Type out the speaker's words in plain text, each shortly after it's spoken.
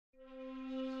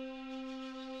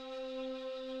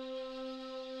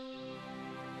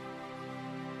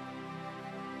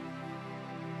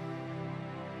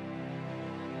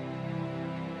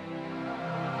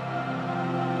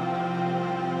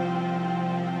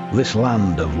this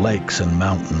land of lakes and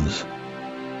mountains,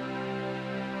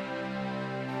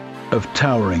 of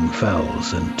towering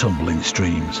fells and tumbling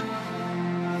streams,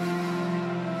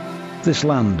 this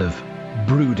land of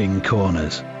brooding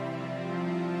corners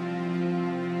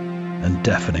and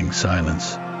deafening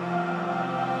silence,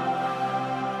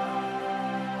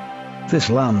 this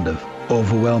land of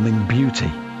overwhelming beauty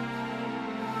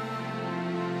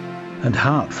and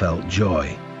heartfelt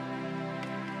joy.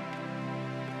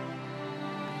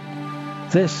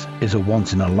 This is a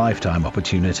once-in-a-lifetime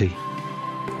opportunity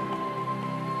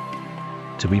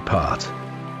to be part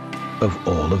of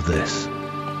all of this.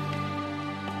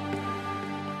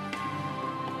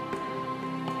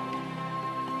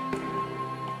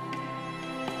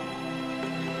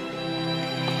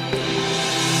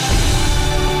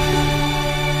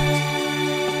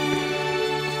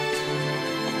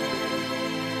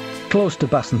 Close to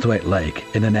Bassenthwaite Lake,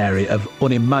 in an area of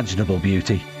unimaginable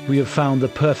beauty, we have found the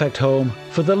perfect home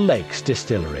for the Lakes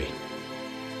Distillery.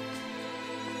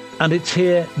 And it's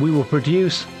here we will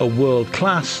produce a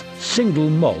world-class single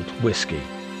malt whisky.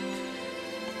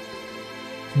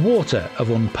 Water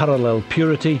of unparalleled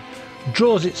purity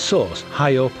draws its source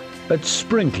high up at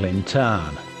Sprinkling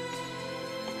Tarn.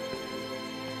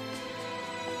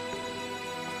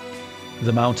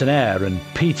 The mountain air and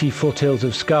peaty foothills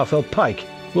of Scafell Pike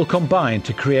will combine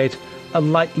to create a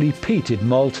lightly peated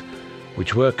malt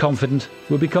which we're confident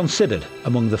will be considered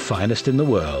among the finest in the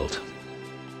world.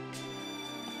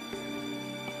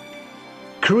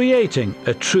 Creating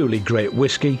a truly great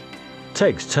whisky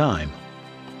takes time.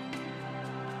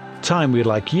 Time we'd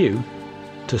like you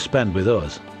to spend with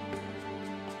us.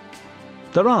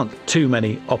 There aren't too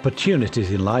many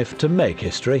opportunities in life to make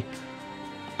history,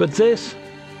 but this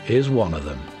is one of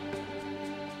them.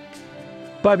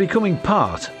 By becoming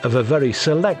part of a very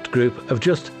select group of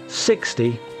just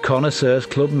 60 Connoisseurs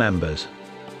Club members,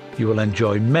 you will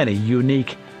enjoy many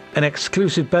unique and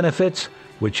exclusive benefits,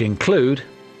 which include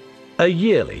a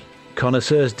yearly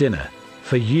Connoisseurs dinner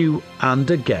for you and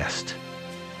a guest,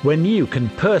 when you can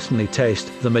personally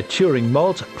taste the maturing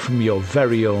malt from your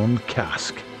very own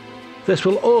cask. This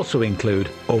will also include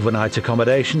overnight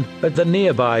accommodation at the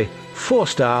nearby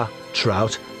 4-star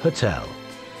Trout Hotel.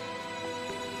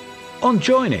 On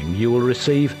joining, you will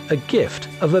receive a gift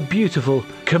of a beautiful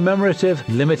commemorative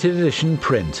limited edition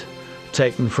print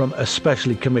taken from a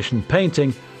specially commissioned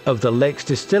painting of the Lakes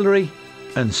Distillery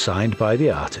and signed by the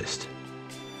artist.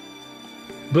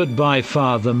 But by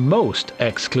far the most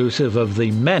exclusive of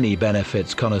the many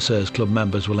benefits Connoisseurs Club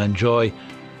members will enjoy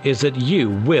is that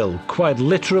you will quite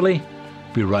literally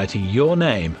be writing your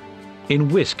name in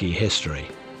whisky history.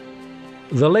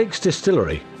 The Lakes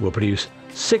Distillery will produce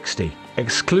 60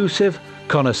 exclusive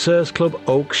Connoisseurs Club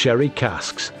oak sherry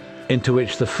casks, into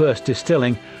which the first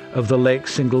distilling of the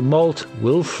Lakes single malt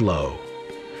will flow.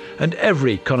 And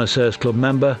every Connoisseurs Club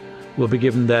member will be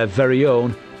given their very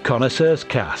own Connoisseurs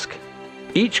cask.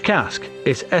 Each cask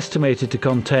is estimated to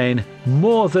contain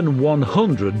more than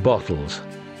 100 bottles,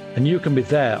 and you can be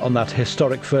there on that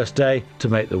historic first day to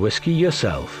make the whisky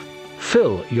yourself.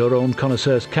 Fill your own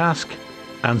Connoisseurs cask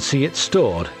and see it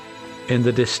stored in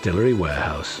the distillery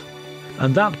warehouse.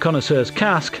 And that Connoisseur's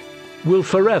cask will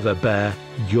forever bear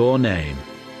your name.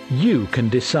 You can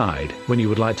decide when you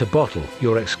would like to bottle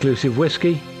your exclusive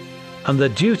whisky, and the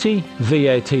duty,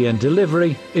 VAT and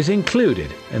delivery is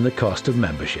included in the cost of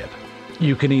membership.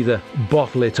 You can either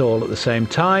bottle it all at the same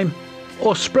time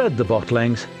or spread the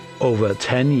bottlings over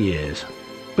 10 years.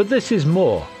 But this is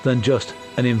more than just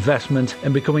an investment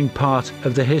in becoming part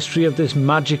of the history of this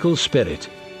magical spirit.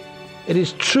 It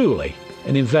is truly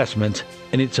an investment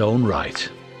in its own right.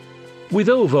 With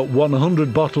over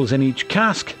 100 bottles in each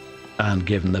cask, and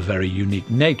given the very unique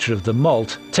nature of the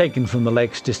malt taken from the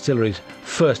Lakes Distillery's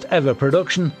first ever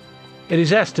production, it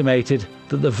is estimated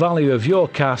that the value of your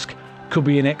cask could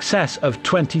be in excess of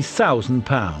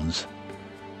 £20,000.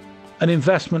 An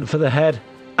investment for the head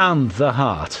and the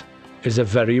heart is a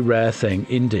very rare thing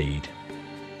indeed.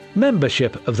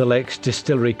 Membership of the Lakes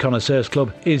Distillery Connoisseurs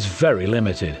Club is very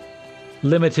limited.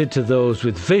 Limited to those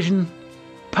with vision,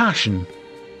 passion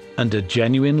and a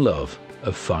genuine love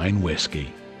of fine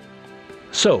whisky.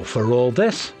 So for all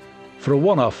this, for a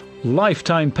one-off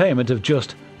lifetime payment of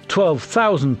just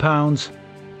 £12,000,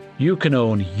 you can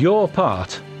own your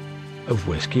part of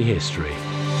whisky history.